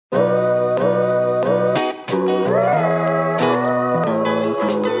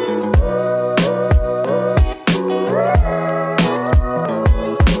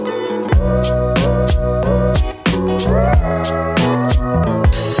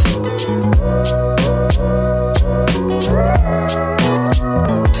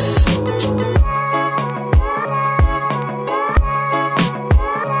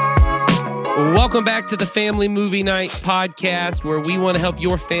back to the Family Movie Night podcast, where we want to help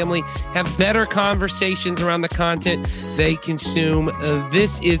your family have better conversations around the content they consume.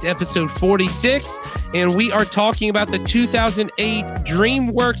 This is episode 46, and we are talking about the 2008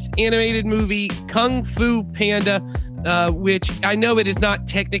 DreamWorks animated movie Kung Fu Panda, which I know it is not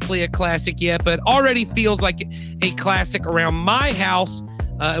technically a classic yet, but already feels like a classic around my house.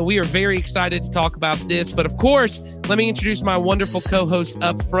 We are very excited to talk about this. But of course, let me introduce my wonderful co-host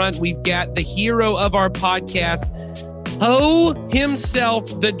up front. We've got the hero of our podcast, Ho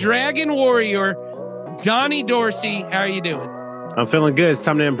himself, the Dragon Warrior, Donnie Dorsey. How are you doing? I'm feeling good. It's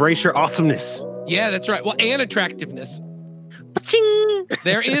time to embrace your awesomeness. Yeah, that's right. Well, and attractiveness.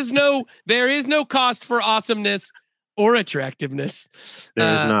 There is no cost for awesomeness or attractiveness.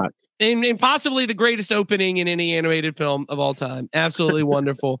 There's not. And possibly the greatest opening in any animated film of all time. Absolutely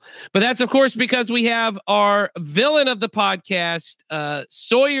wonderful. But that's, of course, because we have our villain of the podcast,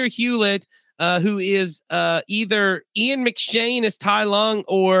 Sawyer Hewlett, who is either Ian McShane as Tai Lung,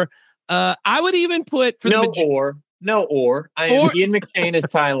 or I would even put for I am Ian McShane as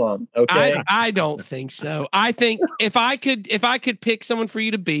Tai Lung. Okay, I don't think so. I think if I could pick someone for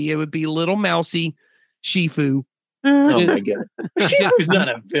you to be, it would be Little Mousy Shifu. Oh my god, Shifu's not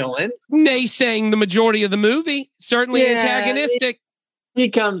a villain. Naysaying the majority of the movie, certainly antagonistic. He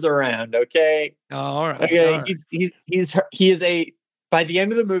comes around, okay. All right. Okay, all right. He is a. By the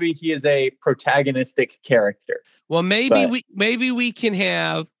end of the movie, he is a protagonistic character. Well, maybe we can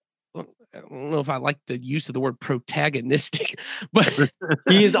have. I don't know if I like the use of the word protagonistic, but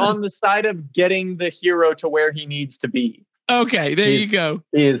he is on the side of getting the hero to where he needs to be. Okay, there you go.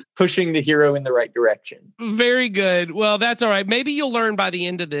 He is pushing the hero in the right direction. Very good. Well, that's all right. Maybe you'll learn by the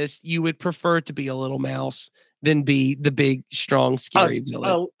end of this you would prefer to be a little mouse than be the big, strong, scary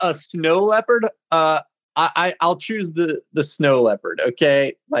villain. A snow leopard? I'll choose the snow leopard,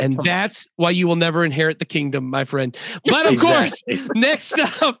 okay? And that's why you will never inherit the kingdom, my friend. But of course, next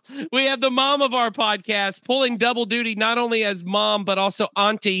up, we have the mom of our podcast, pulling double duty, not only as mom, but also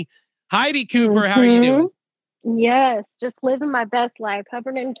auntie, Heidi Cooper. How are you doing? Yes, just living my best life.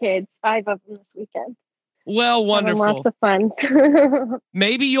 Hubbard and kids, 5 of them this weekend. Well, wonderful. Having lots of fun.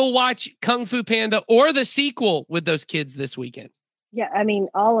 Maybe you'll watch Kung Fu Panda or the sequel with those kids this weekend. Yeah, I mean,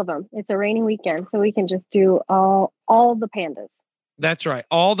 all of them. It's a rainy weekend, so we can just do all the pandas. That's right.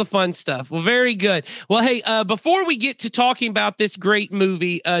 All the fun stuff. Well, very good. Well, hey, before we get to talking about this great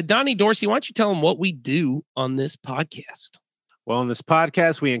movie, Donnie Dorsey, why don't you tell them what we do on this podcast? Well, on this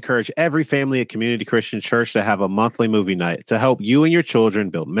podcast, we encourage every family at Community Christian Church to have a monthly movie night to help you and your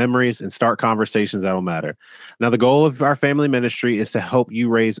children build memories and start conversations that will matter. Now, the goal of our family ministry is to help you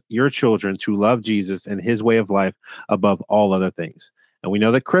raise your children to love Jesus and his way of life above all other things. And we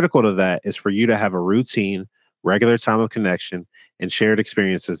know that critical to that is for you to have a routine, regular time of connection, and shared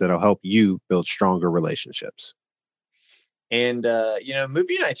experiences that will help you build stronger relationships. And,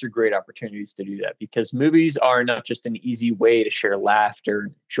 movie nights are great opportunities to do that, because movies are not just an easy way to share laughter,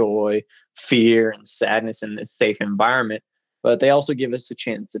 joy, fear, and sadness in this safe environment, but they also give us a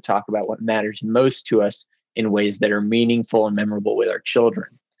chance to talk about what matters most to us in ways that are meaningful and memorable with our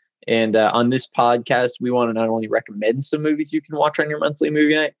children. And on this podcast, we want to not only recommend some movies you can watch on your monthly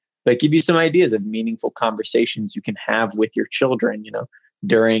movie night, but give you some ideas of meaningful conversations you can have with your children,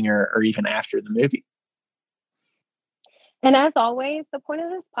 during or even after the movie. And as always, the point of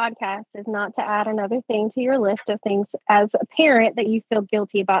this podcast is not to add another thing to your list of things as a parent that you feel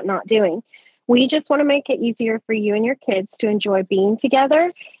guilty about not doing. We just want to make it easier for you and your kids to enjoy being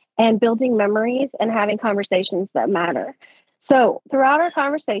together and building memories and having conversations that matter. So throughout our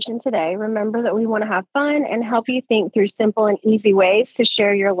conversation today, remember that we want to have fun and help you think through simple and easy ways to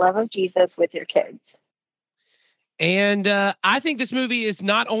share your love of Jesus with your kids. And I think this movie is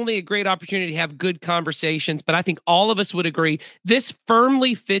not only a great opportunity to have good conversations, but I think all of us would agree this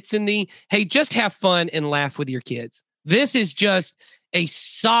firmly fits in the, hey, just have fun and laugh with your kids. This is just a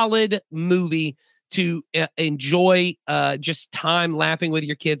solid movie to enjoy just time laughing with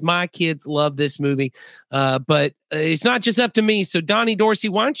your kids. My kids love this movie, but it's not just up to me. So Donnie Dorsey,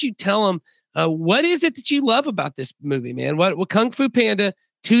 why don't you tell them what is it that you love about this movie, man? What Kung Fu Panda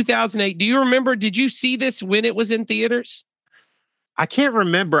 2008. Do you remember? Did you see this when it was in theaters? I can't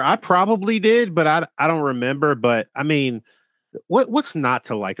remember. I probably did, but I don't remember. But I mean, what's not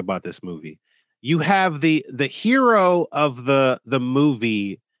to like about this movie? You have the hero of the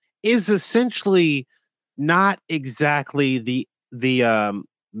movie is essentially not exactly the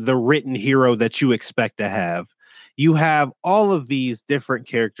written hero that you expect to have. You have all of these different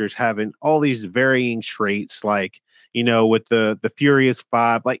characters having all these varying traits, like, with the Furious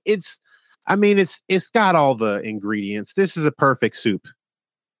Five. Like it's got all the ingredients. This is a perfect soup.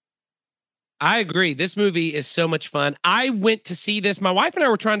 I agree. This movie is so much fun. I went to see this. My wife and I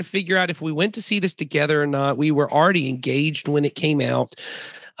were trying to figure out if we went to see this together or not. We were already engaged when it came out.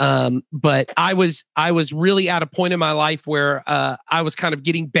 But I was really at a point in my life where I was kind of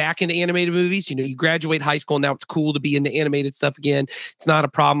getting back into animated movies. You know, you graduate high school, and now it's cool to be into animated stuff again. It's not a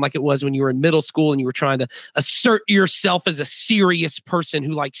problem like it was when you were in middle school and you were trying to assert yourself as a serious person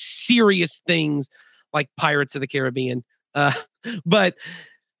who likes serious things like Pirates of the Caribbean. But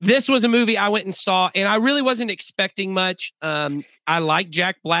this was a movie I went and saw, and I really wasn't expecting much. I like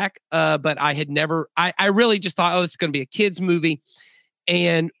Jack Black, but I really just thought, oh, this is going to be a kid's movie.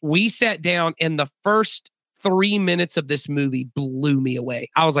 And we sat down, and the first 3 minutes of this movie blew me away.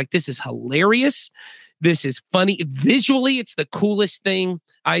 I was like, this is hilarious. This is funny. Visually, it's the coolest thing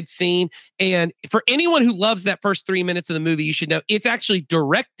I'd seen. And for anyone who loves that first 3 minutes of the movie, you should know it's actually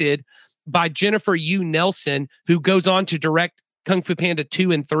directed by Jennifer Yu Nelson, who goes on to direct Kung Fu Panda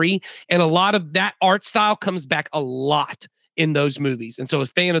 2 and 3. And a lot of that art style comes back a lot in those movies. And so a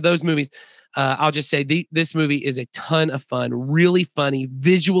fan of those movies, I'll just say this movie is a ton of fun, really funny,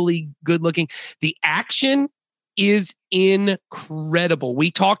 visually good looking. The action is incredible.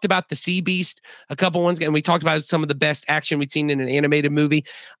 We talked about the Sea Beast a couple ones ago, and we talked about some of the best action we've seen in an animated movie.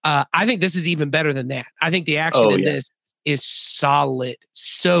 I think this is even better than that. I think the action in this is solid,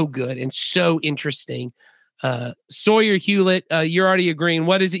 so good, and so interesting. Sawyer Hewlett, you're already agreeing.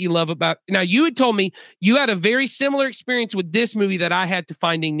 What is it you love about? Now, you had told me you had a very similar experience with this movie that I had to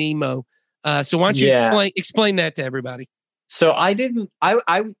Finding Nemo. So why don't you explain that to everybody? So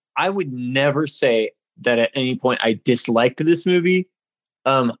I would never say that at any point I disliked this movie.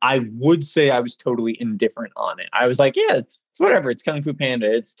 I would say I was totally indifferent on it. I was like, yeah, it's whatever. It's Kung Fu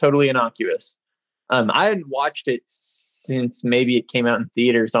Panda. It's totally innocuous. I hadn't watched it since maybe it came out in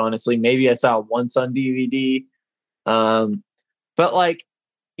theaters, honestly. Maybe I saw it once on DVD. But like,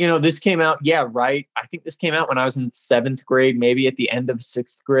 you know, this came out, I think this came out when I was in 7th grade, maybe at the end of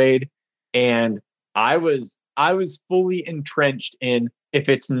 6th grade. And I was fully entrenched in, if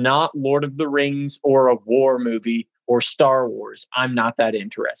it's not Lord of the Rings or a war movie or Star Wars, I'm not that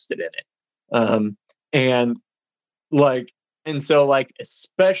interested in it. And so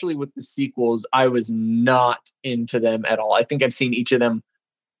especially with the sequels, I was not into them at all. I think I've seen each of them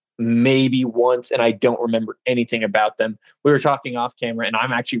maybe once, and I don't remember anything about them. We were talking off camera, and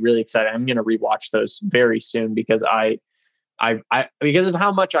I'm actually really excited. I'm going to rewatch those very soon because because of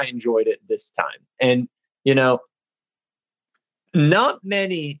how much I enjoyed it this time. And, you know, not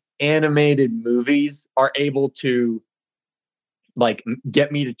many animated movies are able to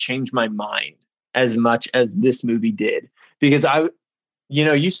get me to change my mind as much as this movie did. Because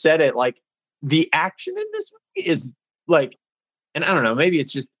you said it, the action in this movie is and I don't know, maybe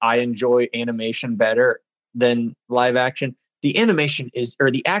it's just I enjoy animation better than live action. The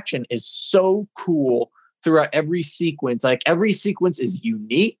action is so cool throughout every sequence. Every sequence is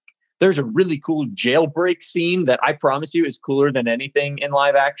unique. There's a really cool jailbreak scene that I promise you is cooler than anything in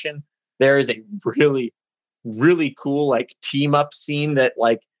live action. There is a really, really cool team up scene that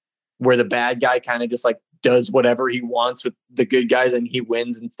where the bad guy kind of just does whatever he wants with the good guys and he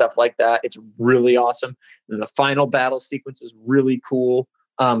wins and stuff like that. It's really awesome. And the final battle sequence is really cool.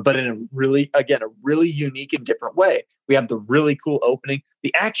 But in a really unique and different way. We have the really cool opening.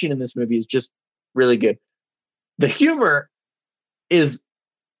 The action in this movie is just really good. The humor is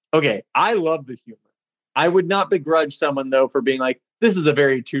okay. I love the humor. I would not begrudge someone though for being this is a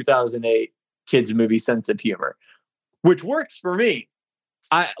very 2008 kids movie sense of humor, which works for me.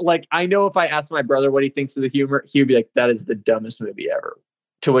 I know if I asked my brother what he thinks of the humor, he'd be like, that is the dumbest movie ever.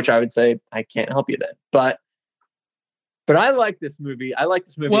 To which I would say, I can't help you then. But I like this movie. I like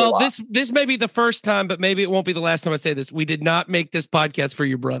this movie. Well, a lot. This may be the first time, but maybe it won't be the last time I say this. We did not make this podcast for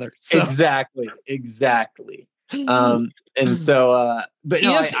your brother. So. Exactly. And so, but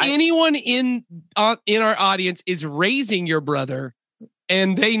no, if anyone in our audience is raising your brother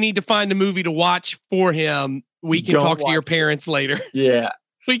and they need to find a movie to watch for him, we can talk to your parents later. Yeah.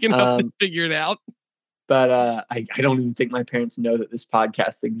 We can help them figure it out. But I don't even think my parents know that this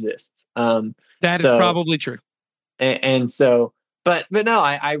podcast exists. That is probably true. And so, but no,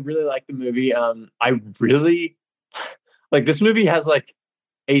 I really like the movie. I really this movie has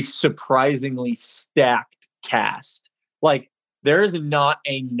a surprisingly stacked cast. There is not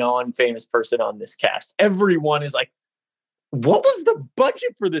a non-famous person on this cast. Everyone is what was the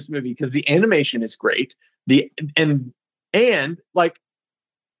budget for this movie? Because the animation is great.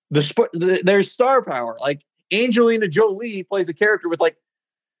 There's star power. Angelina Jolie plays a character with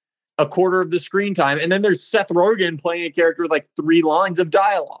a quarter of the screen time, and then there's Seth Rogen playing a character with 3 lines of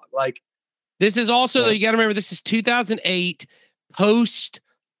dialogue. This is also you got to remember this is 2008 post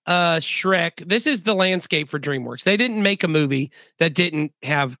Shrek, this is the landscape for DreamWorks. They didn't make a movie that didn't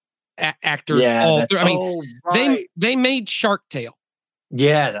have actors all through. I mean, they made Shark Tale.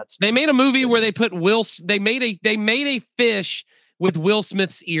 Yeah, they made a movie where they put They made a fish with Will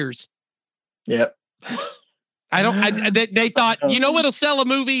Smith's ears. Yep. They thought, what'll sell a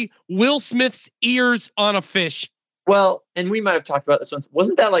movie? Will Smith's ears on a fish. Well, and we might have talked about this once.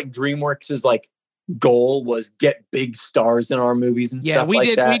 Wasn't that like DreamWorks' like goal was get big stars in our movies and stuff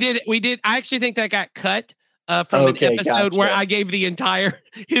like that? We did. I actually think that got cut from an episode where I gave the entire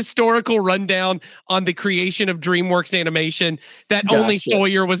historical rundown on the creation of DreamWorks Animation that only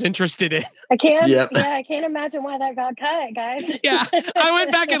Sawyer was interested in. I can't imagine why that got cut, guys. Yeah, I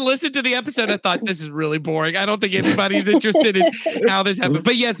went back and listened to the episode. I thought, this is really boring. I don't think anybody's interested in how this happened.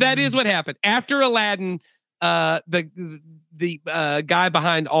 But yes, that is what happened. After Aladdin, the guy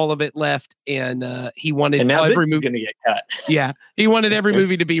behind all of it left, and he wanted every movie going to get cut. Yeah, he wanted every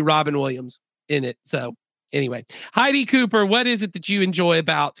movie to be Robin Williams in it. So anyway, Heidi Cooper, what is it that you enjoy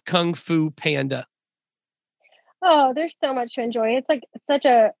about Kung Fu Panda? Oh, there's so much to enjoy.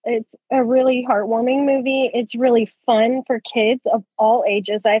 It's a really heartwarming movie. It's really fun for kids of all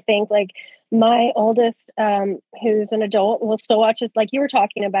ages. I think like my oldest, who's an adult, will still watch it. Like you were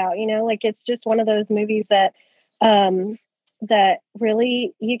talking about, like it's just one of those movies that, that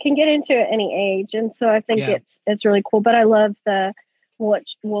really you can get into at any age. And so I think it's really cool, but I love what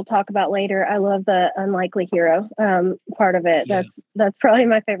we'll talk about later. I love the unlikely hero, part of it. Yeah. That's probably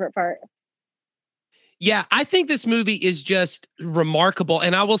my favorite part. Yeah, I think this movie is just remarkable.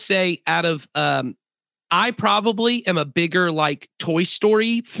 And I will say out of, I probably am a bigger like Toy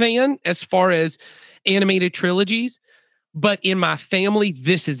Story fan as far as animated trilogies, but in my family,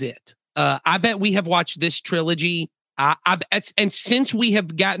 this is it. I bet we have watched this trilogy. And since we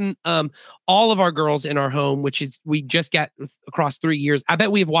have gotten all of our girls in our home, which is we just got across 3 years, I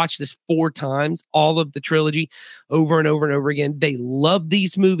bet we have watched this 4 times, all of the trilogy over and over and over again. They love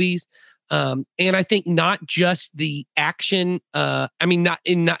these movies. And I think not just the action, not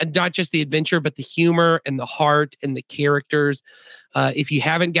just the adventure, but the humor and the heart and the characters. If you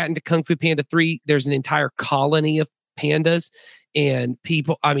haven't gotten to Kung Fu Panda 3, there's an entire colony of pandas. And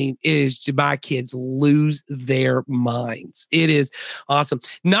people, my kids lose their minds. It is awesome.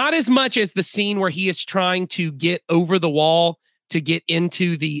 Not as much as the scene where he is trying to get over the wall to get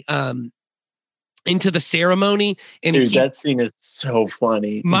into the ceremony. And dude, that scene is so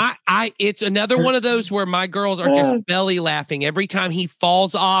funny. It's another one of those where my girls are just belly laughing every time he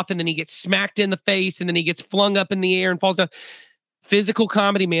falls off and then he gets smacked in the face and then he gets flung up in the air and falls down. Physical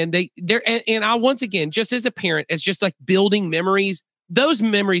comedy, man. And I, once again, just as a parent, as just like building memories, those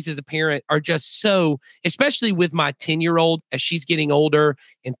memories as a parent are just so, especially with my 10-year-old as she's getting older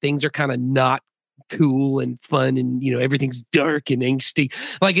and things are kind of not cool and fun and everything's dark and angsty.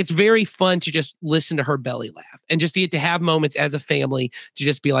 Like it's very fun to just listen to her belly laugh and just to have moments as a family to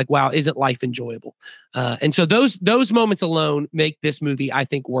just be like, wow, isn't life enjoyable? And so those moments alone make this movie, I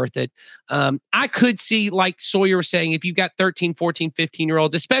think, worth it. I could see, like Sawyer was saying, if you've got 13, 14,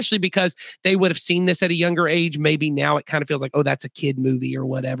 15-year-olds, especially because they would have seen this at a younger age, maybe now it kind of feels like, oh, that's a kid movie or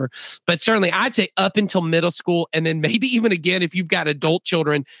whatever. But certainly I'd say up until middle school, and then maybe even again, if you've got adult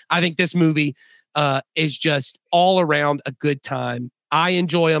children, I think this movie is just all around a good time. I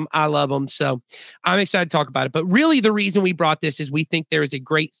enjoy them. I love them. So I'm excited to talk about it. But really the reason we brought this is we think there is a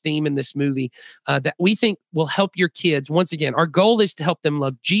great theme in this movie that we think will help your kids. Once again, our goal is to help them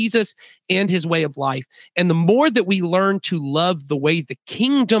love Jesus and his way of life. And the more that we learn to love the way the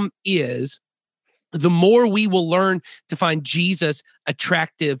kingdom is, the more we will learn to find Jesus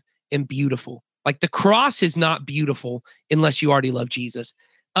attractive and beautiful. Like the cross is not beautiful unless you already love Jesus.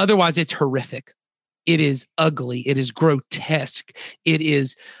 Otherwise, it's horrific. It is ugly. It is grotesque. It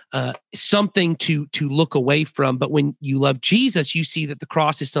is something to look away from. But when you love Jesus, you see that the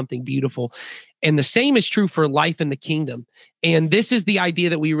cross is something beautiful. And the same is true for life in the kingdom. And this is the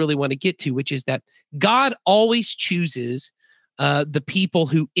idea that we really want to get to, which is that God always chooses the people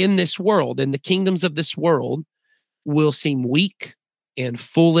who in this world, in the kingdoms of this world, will seem weak and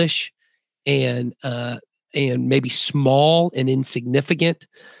foolish and maybe small and insignificant.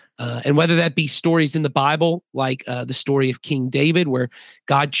 And whether that be stories in the Bible, like the story of King David, where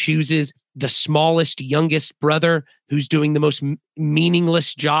God chooses the smallest, youngest brother who's doing the most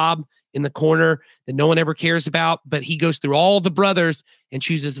meaningless job in the corner that no one ever cares about, but he goes through all the brothers and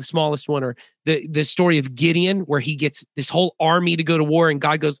chooses the smallest one. Or the story of Gideon, where he gets this whole army to go to war, and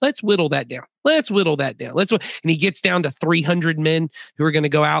God goes, let's whittle that down. Let's whittle that down. And he gets down to 300 men who are going to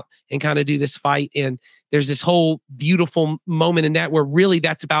go out and kind of do this fight. And there's this whole beautiful moment in that where really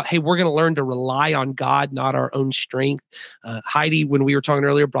that's about, hey, we're going to learn to rely on God, not our own strength. Heidi, when we were talking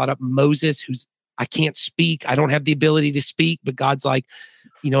earlier, brought up Moses, I can't speak. I don't have the ability to speak, but God's like,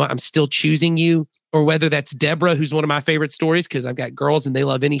 I'm still choosing you. Or whether that's Deborah, who's one of my favorite stories, because I've got girls and they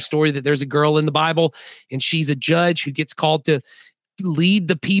love any story that there's a girl in the Bible and she's a judge who gets called to lead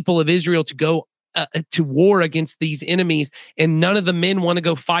the people of Israel to go to war against these enemies, and none of the men want to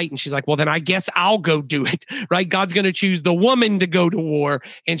go fight. And she's like, well, then I guess I'll go do it, right? God's going to choose the woman to go to war.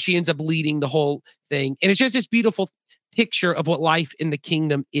 And she ends up leading the whole thing. And it's just this beautiful picture of what life in the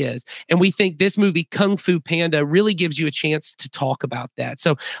kingdom is. And we think this movie, Kung Fu Panda, really gives you a chance to talk about that.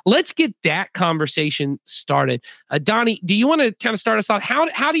 So let's get that conversation started. Donnie, do you want to kind of start us off?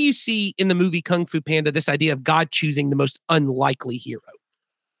 How do you see in the movie Kung Fu Panda this idea of God choosing the most unlikely hero?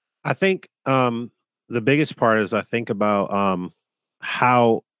 I think the biggest part is I think about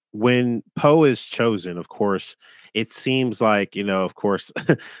how when Po is chosen, of course, it seems like, of course,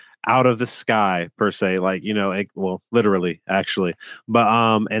 out of the sky per se, like, well, literally, actually. But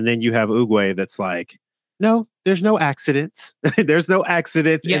and then you have Oogway that's like, no, there's no accidents. There's no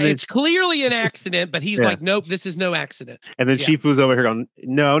accidents. Yeah, it's clearly an accident, but he's like, nope, this is no accident. And then Shifu's over here going,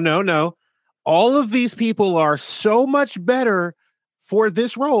 no. All of these people are so much better for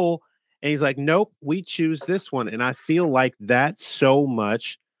this role. And he's like, nope, we choose this one. And I feel like that's so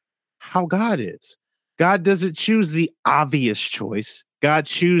much how God is. God doesn't choose the obvious choice. God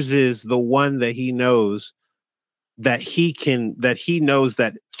chooses the one that he knows that he knows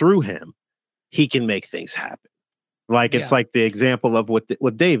that through him, he can make things happen. Like, it's like the example of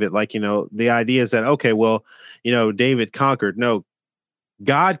with David, like, the idea is that, okay, well, David conquered. No,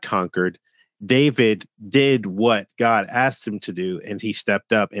 God conquered. David did what God asked him to do, and he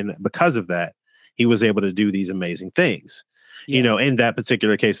stepped up. And because of that, he was able to do these amazing things, in that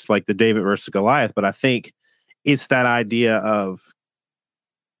particular case, like the David versus Goliath. But I think it's that idea of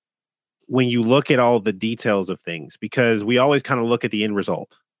when you look at all the details of things, because we always kind of look at the end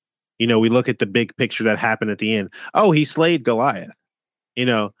result. We look at the big picture that happened at the end. Oh, he slayed Goliath,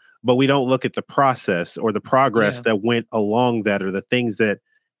 but we don't look at the process or the progress that went along that, or the things that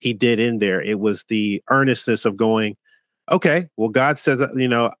he did in there. It was the earnestness of going, okay, well, God says,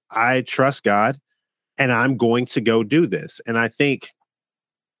 I trust God and I'm going to go do this. And I think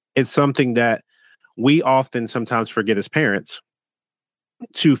it's something that we often sometimes forget as parents,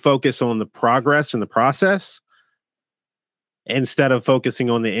 to focus on the progress and the process instead of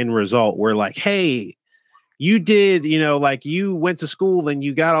focusing on the end result. We're like, hey, you did, like you went to school and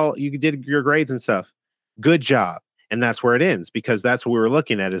you did your grades and stuff. Good job. And that's where it ends, because that's what we were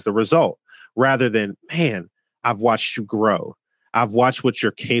looking at, is the result, rather than, man, I've watched you grow. I've watched what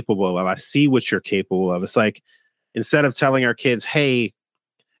you're capable of. I see what you're capable of. It's like, instead of telling our kids, hey,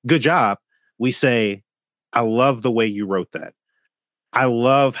 good job, we say, I love the way you wrote that. I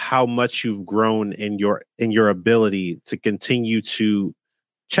love how much you've grown in your ability to continue to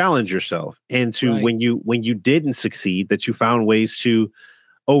challenge yourself, and to when you didn't succeed, that you found ways to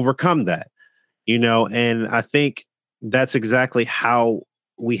overcome that, and I think that's exactly how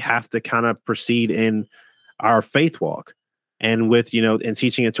we have to kind of proceed in our faith walk, and with, and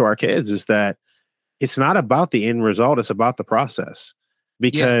teaching it to our kids, is that it's not about the end result. It's about the process,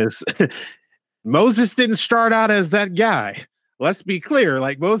 because Moses didn't start out as that guy. Let's be clear.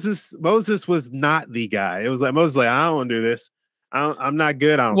 Like Moses was not the guy. It was like Moses, like, I don't want to do this. I'm not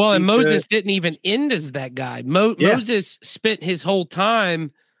good. And Moses didn't even end as that guy. Moses spent his whole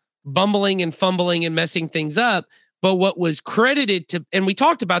time bumbling and fumbling and messing things up. But what was credited to, and we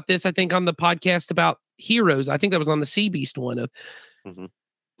talked about this, I think, on the podcast about heroes. I think that was on the Sea Beast one of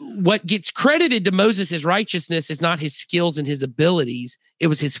what gets credited to Moses' righteousness is not his skills and his abilities. It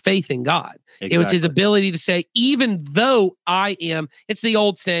was his faith in God. Exactly. It was his ability to say, even though it's the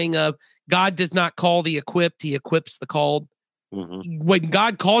old saying of God does not call the equipped, he equips the called. When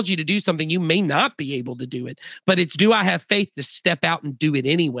God calls you to do something, you may not be able to do it, but it's, do I have faith to step out and do it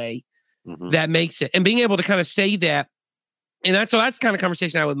anyway? That makes it. And being able to kind of say that, and that's kind of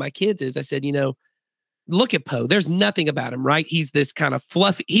conversation I had with my kids is, I said, look at Po. There's nothing about him, right? He's this kind of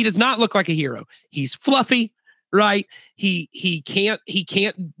fluffy. He does not look like a hero. He's fluffy, right? He can't,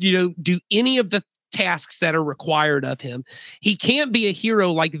 do any of the tasks that are required of him. He can't be a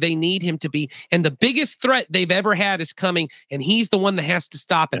hero like they need him to be. And the biggest threat they've ever had is coming, and he's the one that has to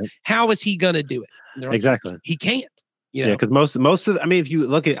stop it. How is he going to do it? Like, exactly. He can't. You know? Yeah, because most of I mean, if you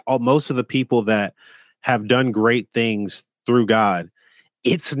look at most of the people that have done great things through God,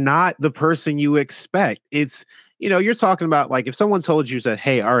 it's not the person you expect. It's, you're talking about, like, if someone told you that,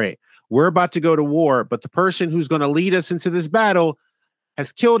 hey, all right, we're about to go to war, but the person who's going to lead us into this battle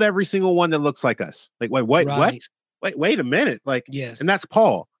has killed every single one that looks like us. Like, wait, Right. what? Wait a minute. Like, Yes. and that's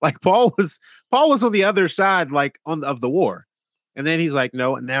Paul. Like, Paul was on the other side, like, of the war. And then he's like,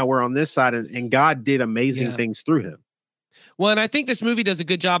 no, now we're on this side, and God did amazing things through him. Well, and I think this movie does a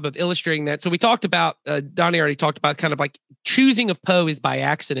good job of illustrating that. So we talked about, Donnie already talked about kind of like choosing of Poe is by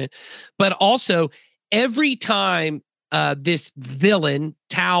accident, but also every time this villain,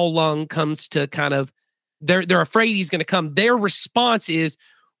 Tao Lung, comes to kind of, they're afraid he's going to come, their response is,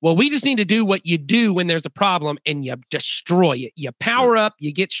 well, we just need to do what you do when there's a problem, and you destroy it. You power up,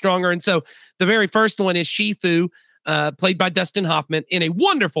 you get stronger. And so the very first one is Shifu, played by Dustin Hoffman, in a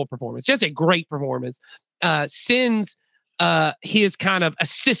wonderful performance, just a great performance, sends his kind of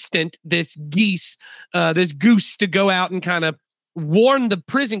assistant, this goose, to go out and kind of warn the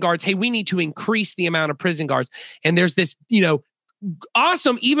prison guards, hey, we need to increase the amount of prison guards. And there's this,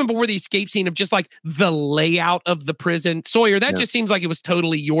 awesome, even before the escape scene, of just like the layout of the prison. Sawyer, that just seems like it was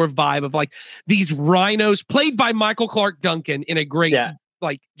totally your vibe of like these rhinos played by Michael Clark Duncan in a great,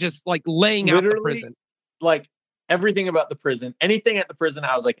 like, just like laying out the prison. Like, everything about the prison, anything at the prison,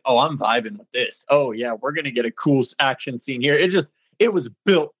 I was like, oh, I'm vibing with this. Oh yeah, we're going to get a cool action scene here. It was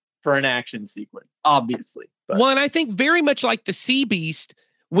built for an action sequence, obviously. But. Well, and I think very much like the Sea Beast,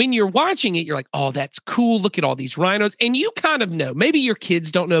 when you're watching it, you're like, oh, that's cool. Look at all these rhinos. And you kind of know, maybe your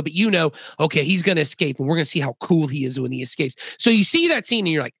kids don't know, but okay, he's going to escape, and we're going to see how cool he is when he escapes. So you see that scene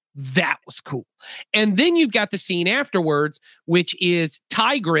and you're like, that was cool. And then you've got the scene afterwards, which is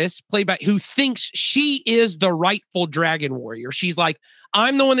Tigress, played by, who thinks she is the rightful dragon warrior. She's like,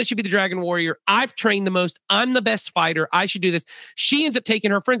 I'm the one that should be the dragon warrior. I've trained the most. I'm the best fighter. I should do this. She ends up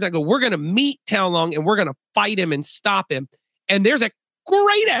taking her friends. I go, we're going to meet Tao Lung, and we're going to fight him and stop him. And there's a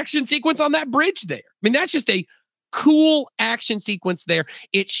great action sequence on that bridge there. I mean, that's just a cool action sequence there.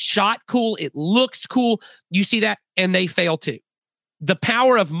 It's shot cool. It looks cool. You see that, and they fail too. The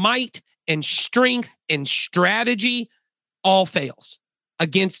power of might and strength and strategy all fails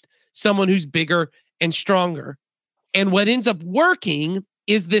against someone who's bigger and stronger. And what ends up working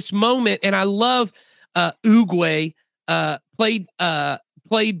is this moment, and I love Oogway, played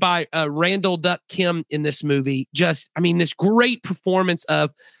by Randall Duck Kim in this movie. This great performance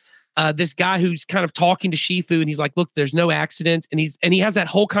of this guy who's kind of talking to Shifu, and he's like, look, there's no accidents. And he has that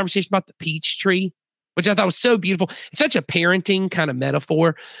whole conversation about the peach tree, which I thought was so beautiful. It's such a parenting kind of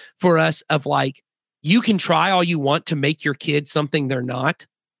metaphor for us of like, you can try all you want to make your kid something they're not,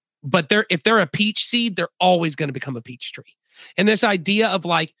 but if they're a peach seed, they're always going to become a peach tree. And this idea of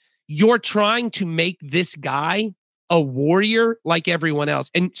like, you're trying to make this guy a warrior like everyone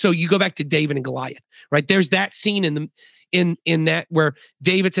else. And so you go back to David and Goliath, right? There's that scene in that where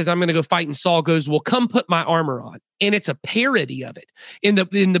David says, I'm going to go fight, and Saul goes, well, come put my armor on. And it's a parody of it. In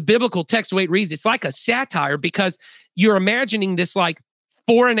the biblical text, the way it reads, it's like a satire, because you're imagining this like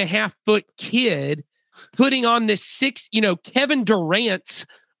 4.5 foot kid putting on this Kevin Durant's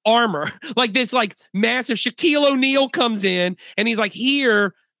armor, like this like massive Shaquille O'Neal comes in and he's like,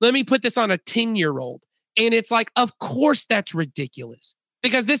 here, let me put this on a 10-year-old. And it's like, of course that's ridiculous,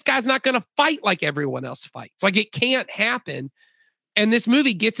 because this guy's not going to fight like everyone else fights. Like, it can't happen. And this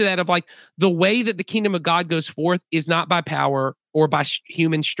movie gets to that of like, the way that the kingdom of God goes forth is not by power or by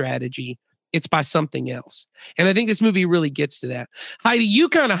human strategy. It's by something else. And I think this movie really gets to that. Heidi, you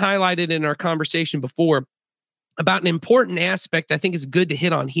kind of highlighted in our conversation before about an important aspect I think is good to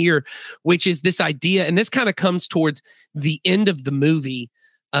hit on here, which is this idea, and this kind of comes towards the end of the movie,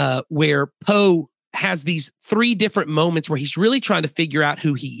 where Poe has these 3 different moments where he's really trying to figure out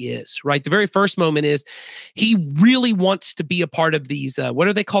who he is, right? The very first moment is he really wants to be a part of these, what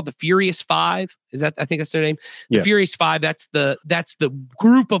are they called? The Furious Five? I think that's their name? The Furious Five, that's the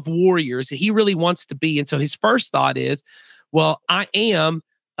group of warriors that he really wants to be. And so his first thought is, well, I am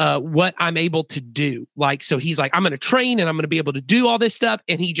what I'm able to do. Like, so he's like, I'm going to train and I'm going to be able to do all this stuff.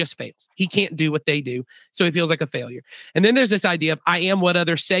 And he just fails. He can't do what they do. So he feels like a failure. And then there's this idea of, I am what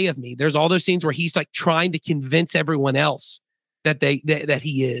others say of me. There's all those scenes where he's like trying to convince everyone else that that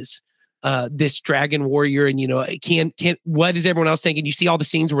he is this dragon warrior. And, can't, what is everyone else thinking? You see all the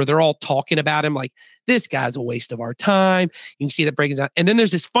scenes where they're all talking about him, like, this guy's a waste of our time. You can see that breaking down. And then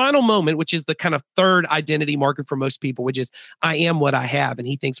there's this final moment, which is the kind of third identity marker for most people, which is, I am what I have. And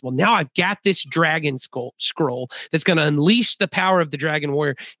he thinks, well, now I've got this dragon scroll that's going to unleash the power of the dragon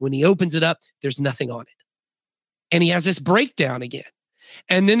warrior. When he opens it up, there's nothing on it. And he has this breakdown again.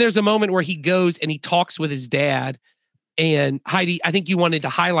 And then there's a moment where he goes and he talks with his dad. And Heidi, I think you wanted to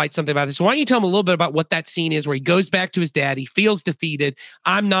highlight something about this. So why don't you tell him a little bit about what that scene is where he goes back to his dad, he feels defeated.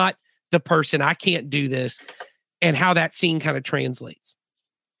 I'm not the person, I can't do this, and how that scene kind of translates.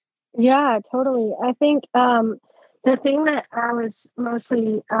 Yeah, totally. I think the thing that I was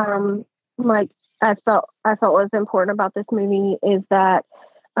mostly like I felt was important about this movie is that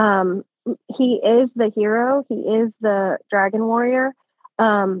he is the hero, he is the dragon warrior,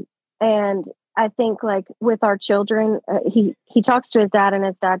 and I think like with our children, he talks to his dad, and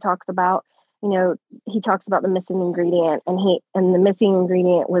his dad talks about, you know, he talks about the missing ingredient, and the missing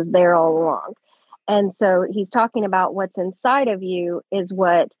ingredient was there all along. And so he's talking about what's inside of you is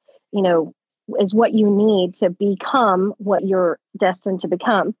what, you know, is what you need to become what you're destined to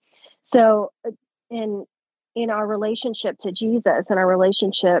become. So in our relationship to Jesus and our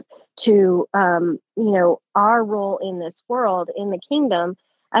relationship to, you know, our role in this world, in the kingdom,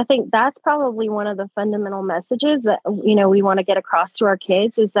 I think that's probably one of the fundamental messages that, you know, we want to get across to our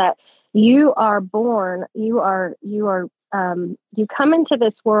kids is that you are born, you come into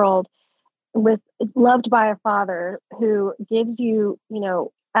this world loved by a father who gives you, you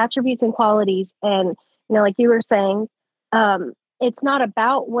know, attributes and qualities. And, you know, like you were saying, it's not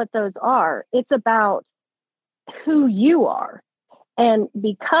about what those are. It's about who you are. And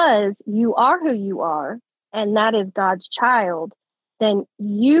because you are who you are, and that is God's child, then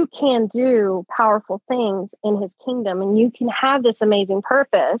you can do powerful things in his kingdom, and you can have this amazing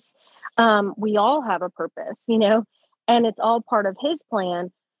purpose. We all have a purpose, you know, and it's all part of his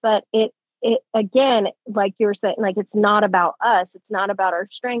plan. But it again, like you're saying, like it's not about us. It's not about our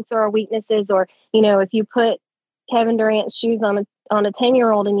strengths or our weaknesses. Or, you know, if you put Kevin Durant's shoes on a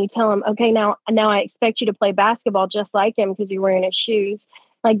 10-year-old and you tell him, okay, now I expect you to play basketball just like him because you're wearing his shoes.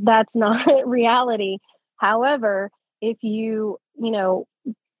 Like that's not reality. However, if you know,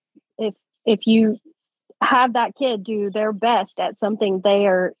 if you have that kid do their best at something they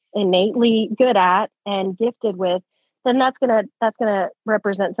are innately good at and gifted with, then that's gonna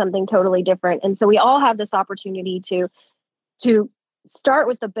represent something totally different. And so we all have this opportunity to start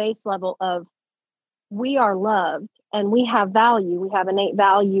with the base level of we are loved and we have value. We have innate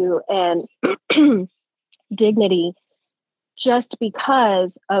value and dignity just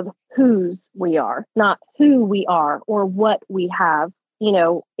because of whose we are, not who we are or what we have, you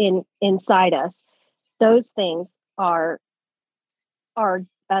know, inside us. Those things are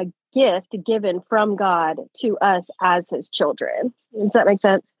a gift given from God to us as his children. Does that make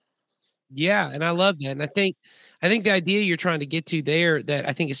sense? Yeah, and I love that. And I think the idea you're trying to get to there that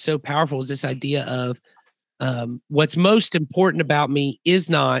I think is so powerful is this idea of what's most important about me is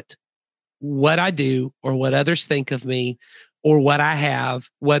not what I do or what others think of me or what I have.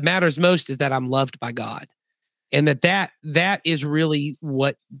 What matters most is that I'm loved by God. And that is really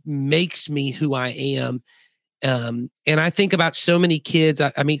what makes me who I am. And I think about so many kids,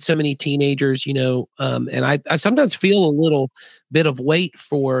 I meet so many teenagers, you know, and I sometimes feel a little bit of weight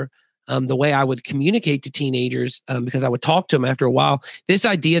for the way I would communicate to teenagers because I would talk to them after a while. This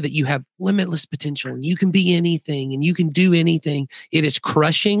idea that you have limitless potential and you can be anything and you can do anything, it is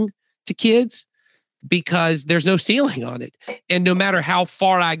crushing to kids because there's no ceiling on it. And no matter how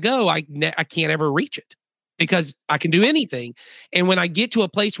far I go, I can't ever reach it because I can do anything. And when I get to a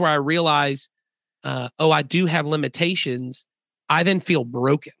place where I realize, I do have limitations, I then feel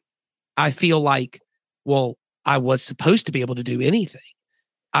broken. I feel like, well, I was supposed to be able to do anything.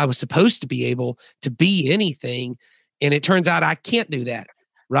 I was supposed to be able to be anything. And it turns out I can't do that.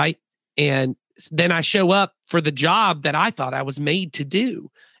 Right. And then I show up for the job that I thought I was made to do.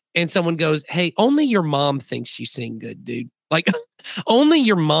 And someone goes, hey, only your mom thinks you sing good, dude. Like only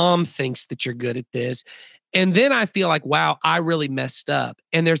your mom thinks that you're good at this. And then I feel like, wow, I really messed up.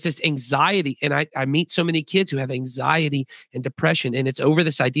 And there's this anxiety. And I meet so many kids who have anxiety and depression. And it's over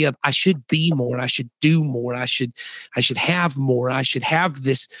this idea of I should be more, I should do more, I should have more, I should have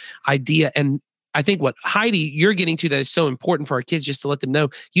this idea. And I think what Heidi, you're getting to that is so important for our kids, just to let them know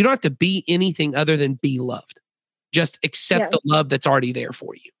you don't have to be anything other than be loved. Just accept the love that's already there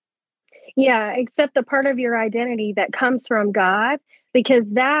for you. Yeah, accept the part of your identity that comes from God, because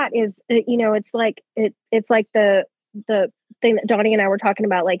that is, you know, it's like the thing that Donnie and I were talking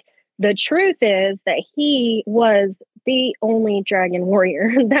about. Like the truth is that he was the only dragon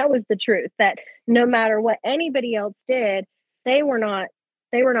warrior. That was the truth. That no matter what anybody else did, they were not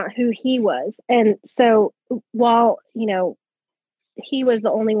who he was. And so while, you know, he was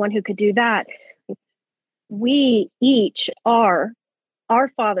the only one who could do that, we each are our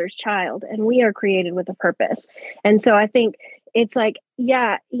Father's child, and we are created with a purpose. And so I think it's like,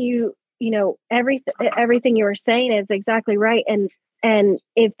 yeah, you know, everything you were saying is exactly right. And And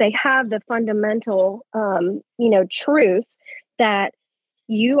if they have the fundamental, truth that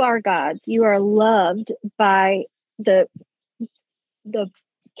you are God's, you are loved by the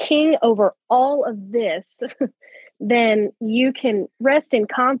king over all of this, then you can rest in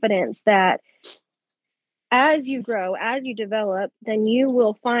confidence that as you grow, as you develop, then you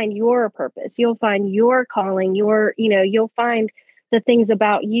will find your purpose. You'll find your calling, you'll find the things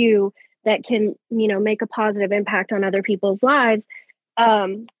about you that can, make a positive impact on other people's lives.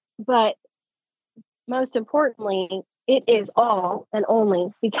 But most importantly, it is all and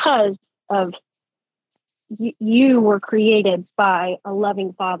only because of you were created by a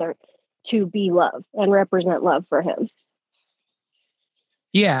loving Father to be love and represent love for him.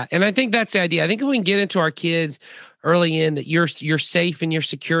 Yeah, and I think that's the idea. I think if we can get into our kids early in that you're safe and you're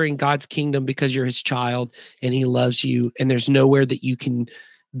secure in God's kingdom because you're his child and he loves you and there's nowhere that you can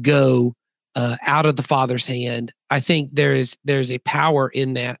go out of the Father's hand. I think there's a power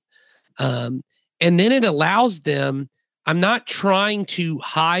in that. And then it allows them, I'm not trying to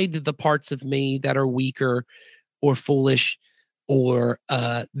hide the parts of me that are weaker or foolish or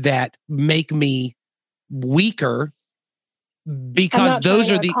that make me weaker, because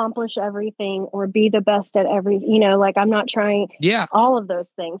those are the accomplish everything or be the best at every, I'm not trying all of those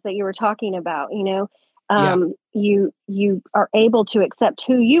things that you were talking about, you are able to accept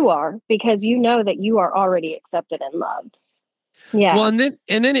who you are because you know that you are already accepted and loved. Yeah. Well, and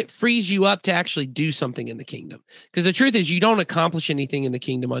then it frees you up to actually do something in the kingdom. Because the truth is you don't accomplish anything in the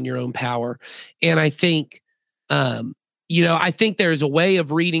kingdom on your own power. And I think, I think there's a way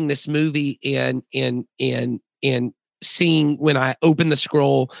of reading this movie and seeing when I open the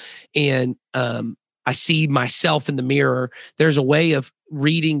scroll and I see myself in the mirror, there's a way of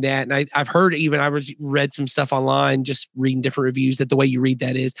reading that. And I've heard read some stuff online, just reading different reviews, that the way you read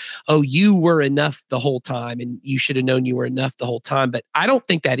that is, oh, you were enough the whole time and you should have known you were enough the whole time. But I don't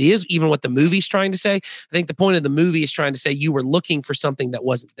think that is even what the movie's trying to say. I think the point of the movie is trying to say you were looking for something that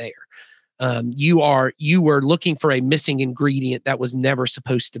wasn't there. You were looking for a missing ingredient that was never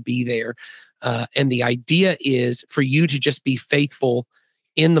supposed to be there. And the idea is for you to just be faithful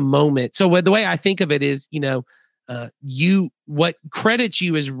in the moment. So the way I think of it is, what credits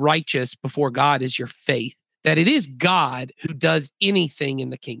you as righteous before God is your faith, that it is God who does anything in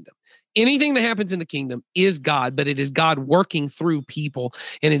the kingdom. Anything that happens in the kingdom is God, but it is God working through people.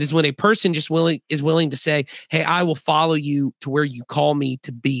 And it is when a person is willing to say, hey, I will follow you to where you call me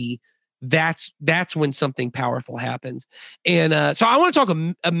to be. That's when something powerful happens. And so I want to talk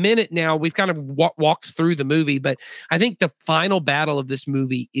a minute now. We've kind of walked through the movie, but I think the final battle of this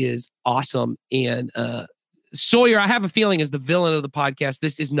movie is awesome. And Sawyer, I have a feeling as the villain of the podcast,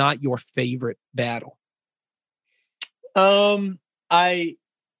 this is not your favorite battle. Look,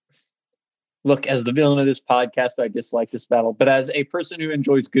 as the villain of this podcast, I dislike this battle. But as a person who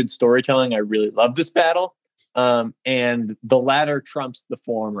enjoys good storytelling, I really love this battle. And the latter trumps the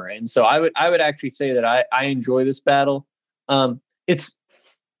former. And so I would actually say that I enjoy this battle. It's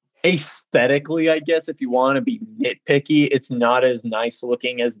aesthetically, I guess, if you want to be nitpicky, it's not as nice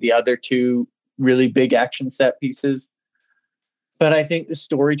looking as the other two really big action set pieces. But I think the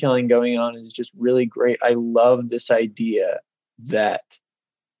storytelling going on is just really great. I love this idea that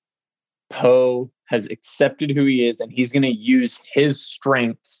Poe has accepted who he is and he's going to use his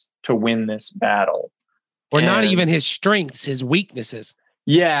strengths to win this battle. Or not even his strengths, his weaknesses.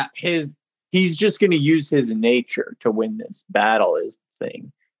 Yeah, he's just going to use his nature to win this battle is the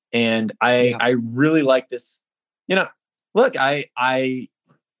thing. And I really like this. Look, I'm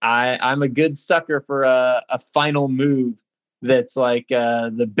a good sucker for a final move that's like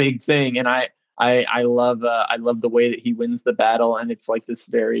the big thing. And I love the way that he wins the battle, and it's like this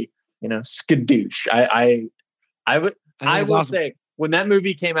very skadoosh. I will awesome. Say, when that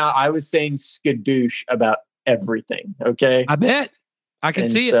movie came out, I was saying skadoosh about everything. Okay. I bet I can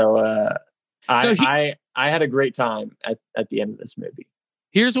see it. So, I had a great time at the end of this movie.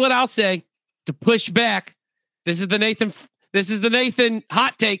 Here's what I'll say to push back. This is the Nathan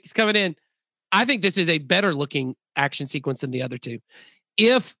hot take is coming in. I think this is a better looking action sequence than the other two.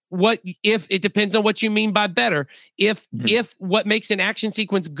 If it depends on what you mean by better. If what makes an action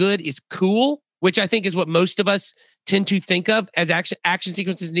sequence good is cool, which I think is what most of us tend to think of as action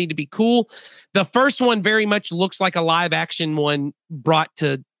sequences need to be cool. The first one very much looks like a live action one brought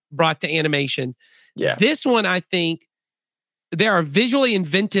to animation. Yeah. This one, I think there are visually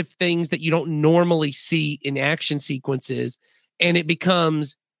inventive things that you don't normally see in action sequences, and it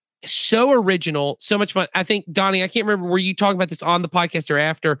becomes so original, so much fun. I think, Donnie, I can't remember, were you talking about this on the podcast or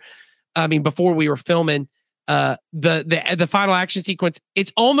after? I mean, before we were filming, the final action sequence,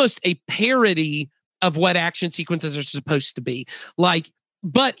 it's almost a parody of what action sequences are supposed to be. Like,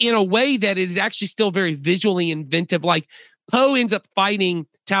 but in a way that is actually still very visually inventive. Like Poe ends up fighting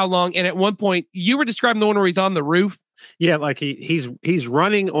Tai Lung, and at one point you were describing the one where he's on the roof. Yeah, like he's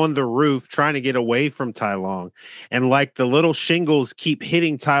running on the roof trying to get away from Tai Lung, and like the little shingles keep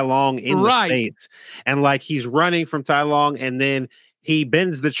hitting Tai Lung in the face, and like he's running from Tai Lung, and then he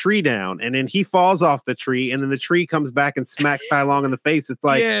bends the tree down, and then he falls off the tree, and then the tree comes back and smacks Tai Lung in the face. It's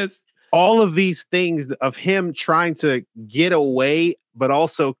like all of these things of him trying to get away, but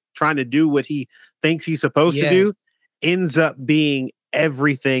also trying to do what he thinks he's supposed to do, ends up being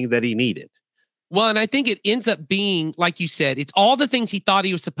everything that he needed. Well, and I think it ends up being, like you said, it's all the things he thought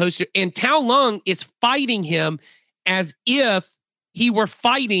he was supposed to. And Tai Lung is fighting him as if he were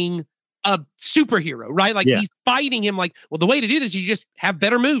fighting a superhero, right? Like he's fighting him like, well, the way to do this, you just have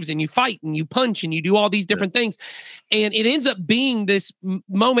better moves and you fight and you punch and you do all these different things. And it ends up being this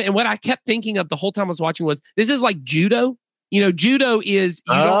moment. And what I kept thinking of the whole time I was watching was, this is like judo. You know, judo is,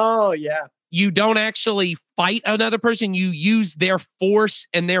 you don't actually fight another person. You use their force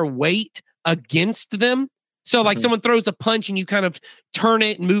and their weight against them. So like someone throws a punch and you kind of turn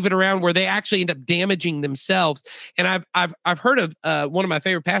it and move it around where they actually end up damaging themselves. And I've heard of one of my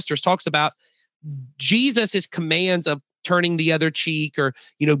favorite pastors talks about Jesus's commands of turning the other cheek, or,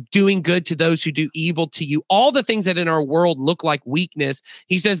 you know, doing good to those who do evil to you. All the things that in our world look like weakness.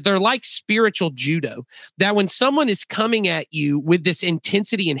 He says they're like spiritual judo, that when someone is coming at you with this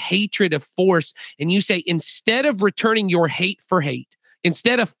intensity and hatred of force, and you say, instead of returning your hate for hate,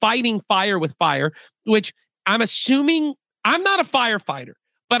 instead of fighting fire with fire, which I'm assuming, I'm not a firefighter,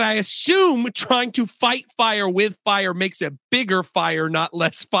 but I assume trying to fight fire with fire makes a bigger fire, not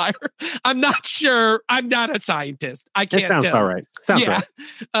less fire. I'm not sure. I'm not a scientist. I can't tell. Sounds all right. Sounds right.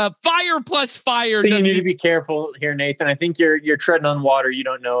 Fire plus fire. So you need to be careful here, Nathan. I think you're treading on water you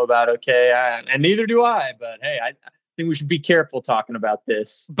don't know about. Okay, and neither do I. But hey, I think we should be careful talking about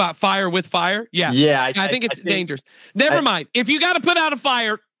this. About fire with fire? Yeah. Yeah. I think it's dangerous. Never mind. If you got to put out a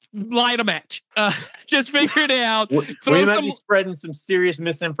fire, light a match. Just figure it out. We might be spreading some serious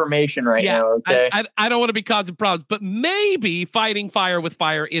misinformation right now. Okay. I don't want to be causing problems, but maybe fighting fire with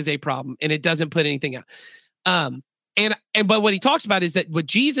fire is a problem and it doesn't put anything out. But what he talks about is that what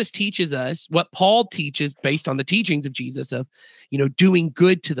Jesus teaches us, what Paul teaches based on the teachings of Jesus of, you know, doing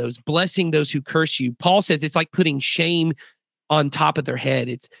good to those, blessing those who curse you. Paul says it's like putting shame on top of their head.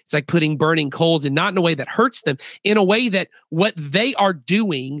 It's like putting burning coals, and not in a way that hurts them, in a way that what they are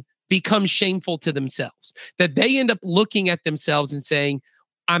doing becomes shameful to themselves, that they end up looking at themselves and saying,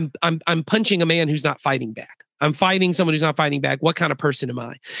 I'm punching a man who's not fighting back. I'm fighting someone who's not fighting back. What kind of person am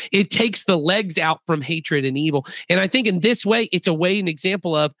I? It takes the legs out from hatred and evil. And I think in this way, it's an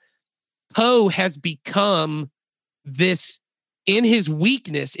example of Poe has become this, in his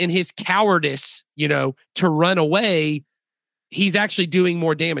weakness, in his cowardice, you know, to run away, he's actually doing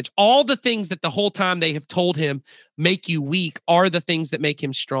more damage. All the things that the whole time they have told him make you weak are the things that make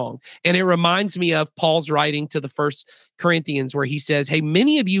him strong. And it reminds me of Paul's writing to the First Corinthians, where he says, hey,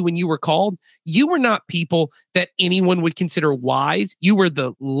 many of you, when you were called, you were not people that anyone would consider wise. You were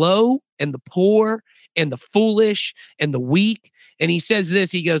the low and the poor and the foolish and the weak. And he says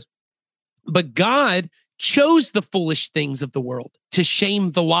this, he goes, but God chose the foolish things of the world to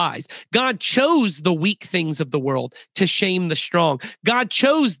shame the wise. God chose the weak things of the world to shame the strong. God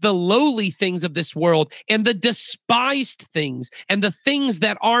chose the lowly things of this world and the despised things and the things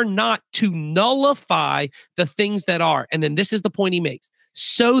that are not, to nullify the things that are. And then this is the point he makes.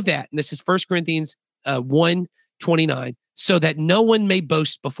 So that, and this is 1 Corinthians 1:29, so that no one may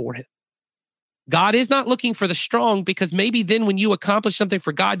boast before him. God is not looking for the strong, because maybe then when you accomplish something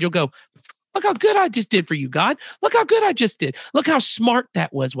for God, you'll go, look how good I just did for you, God. Look how good I just did. Look how smart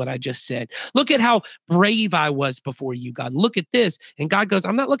that was, what I just said. Look at how brave I was before you, God. Look at this. And God goes,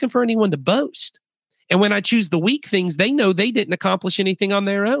 I'm not looking for anyone to boast. And when I choose the weak things, they know they didn't accomplish anything on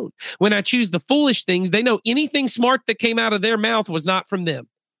their own. When I choose the foolish things, they know anything smart that came out of their mouth was not from them.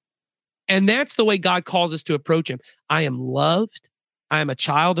 And that's the way God calls us to approach him. I am loved. I am a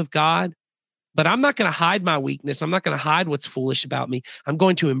child of God. But I'm not going to hide my weakness. I'm not going to hide what's foolish about me. I'm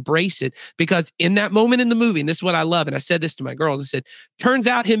going to embrace it, because in that moment in the movie, and this is what I love, and I said this to my girls, I said, turns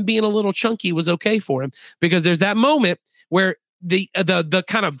out him being a little chunky was okay for him, because there's that moment where the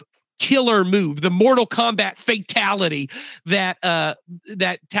kind of killer move, the Mortal Kombat fatality that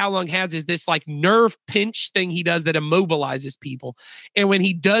Tai Lung has, is this like nerve pinch thing he does that immobilizes people. And when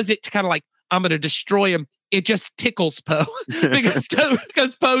he does it to kind of like, I'm going to destroy him, it just tickles Poe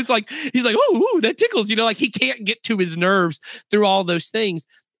because Poe's like, he's like, oh, that tickles, you know, like he can't get to his nerves through all those things.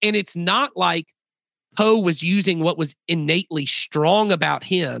 And it's not like Poe was using what was innately strong about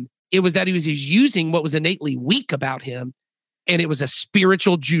him It was that he was using what was innately weak about him, and it was a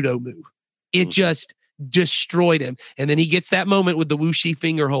spiritual judo move. It just destroyed him. And then he gets that moment with the Wuxi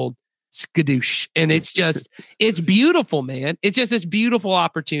finger hold, skadoosh. And it's just, it's beautiful, man. It's just this beautiful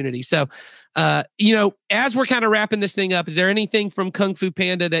opportunity. So, as we're kind of wrapping this thing up, is there anything from Kung Fu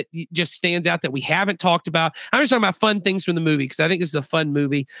Panda that just stands out that we haven't talked about? I'm just talking about fun things from the movie because I think this is a fun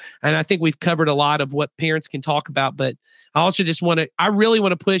movie. And I think we've covered a lot of what parents can talk about. But I also just I really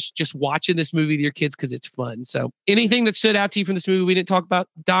want to push just watching this movie with your kids because it's fun. So anything that stood out to you from this movie we didn't talk about,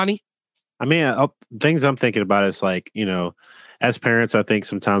 Donnie? I mean, things I'm thinking about is like, as parents, I think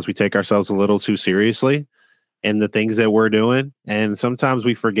sometimes we take ourselves a little too seriously in the things that we're doing. And sometimes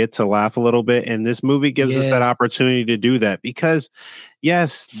we forget to laugh a little bit. And this movie gives us that opportunity to do that because,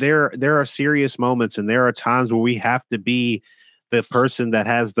 yes, there are serious moments and there are times where we have to be the person that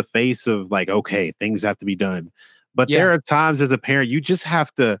has the face of like, okay, things have to be done. But there are times as a parent, you just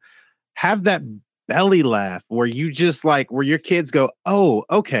have to have that belly laugh where you just like, where your kids go, oh,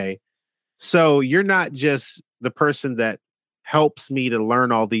 okay. So you're not just the person that helps me to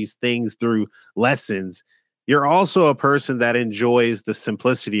learn all these things through lessons. You're also a person that enjoys the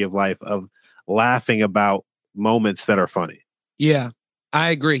simplicity of life, of laughing about moments that are funny. Yeah,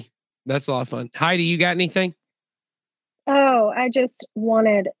 I agree. That's a lot of fun. Heidi, you got anything? Oh, I just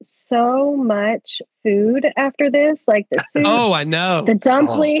wanted so much food after this, like the soup. Oh, I know. The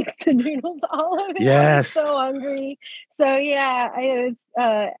dumplings, the noodles, all of it. Yes. I'm so hungry. So yeah,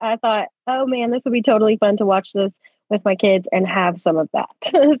 I thought, oh man, this would be totally fun to watch this with my kids and have some of that.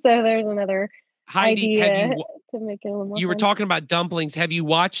 So there's another Heidi, idea to make it a little more you were fun. Talking about dumplings. Have you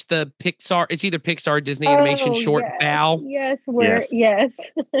watched the Pixar? It's either Pixar or Disney animation short Bao. Yes, Yes.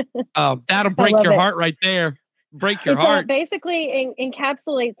 Oh, that'll break your heart right there. Break your heart. Basically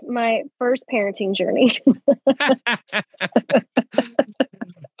encapsulates my first parenting journey.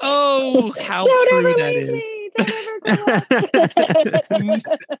 Oh, how Don't true ever that leave is. me. Don't ever grow up.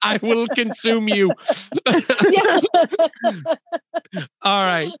 I will consume you. Yeah. All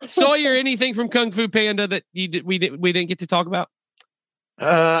right. Sawyer, anything from Kung Fu Panda that we didn't get to talk about?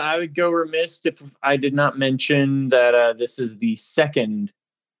 I would go remiss if I did not mention that this is the second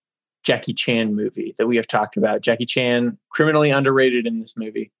Jackie Chan movie that we have talked about. Jackie Chan, criminally underrated in this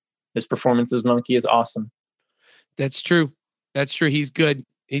movie. His performance as Monkey is awesome. That's true. That's true. He's good.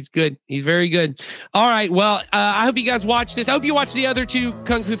 He's good. He's very good. All right. Well, I hope you guys watch this. I hope you watch the other two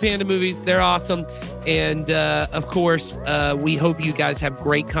Kung Fu Panda movies. They're awesome. And of course, we hope you guys have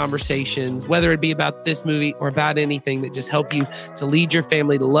great conversations, whether it be about this movie or about anything that just help you to lead your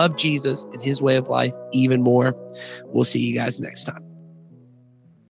family to love Jesus and his way of life even more. We'll see you guys next time.